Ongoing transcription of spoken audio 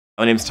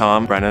My name's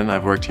Tom Brennan.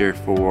 I've worked here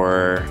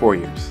for 4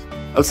 years.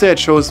 I would say I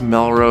chose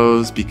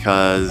Melrose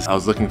because I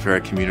was looking for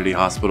a community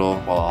hospital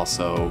while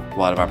also a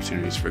lot of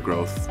opportunities for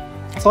growth.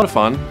 It's a lot of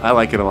fun. I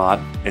like it a lot.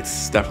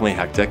 It's definitely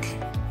hectic.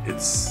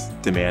 It's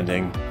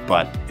demanding,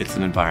 but it's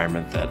an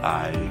environment that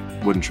I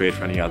wouldn't trade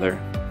for any other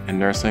in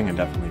nursing and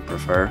definitely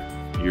prefer.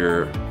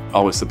 You're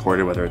always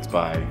supported, whether it's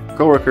by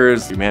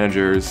coworkers, your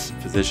managers,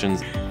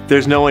 physicians.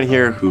 There's no one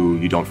here who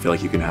you don't feel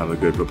like you can have a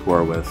good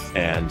rapport with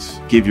and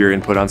give your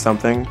input on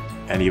something.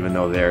 And even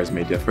though theirs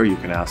may differ, you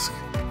can ask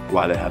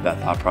why they have that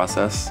thought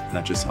process. And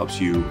that just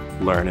helps you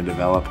learn and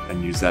develop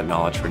and use that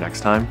knowledge for next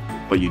time.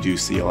 But you do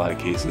see a lot of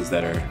cases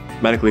that are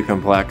medically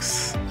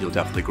complex. You'll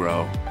definitely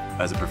grow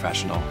as a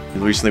professional.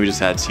 And recently we just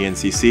had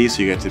TNCC,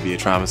 so you get to be a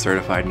trauma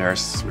certified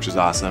nurse, which is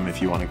awesome.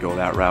 If you want to go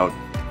that route,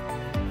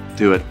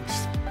 do it.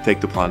 Just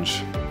take the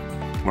plunge.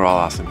 We're all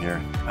awesome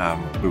here.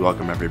 We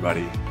welcome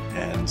everybody.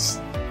 And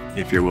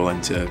if you're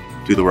willing to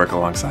do the work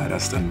alongside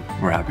us, then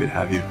we're happy to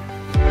have you.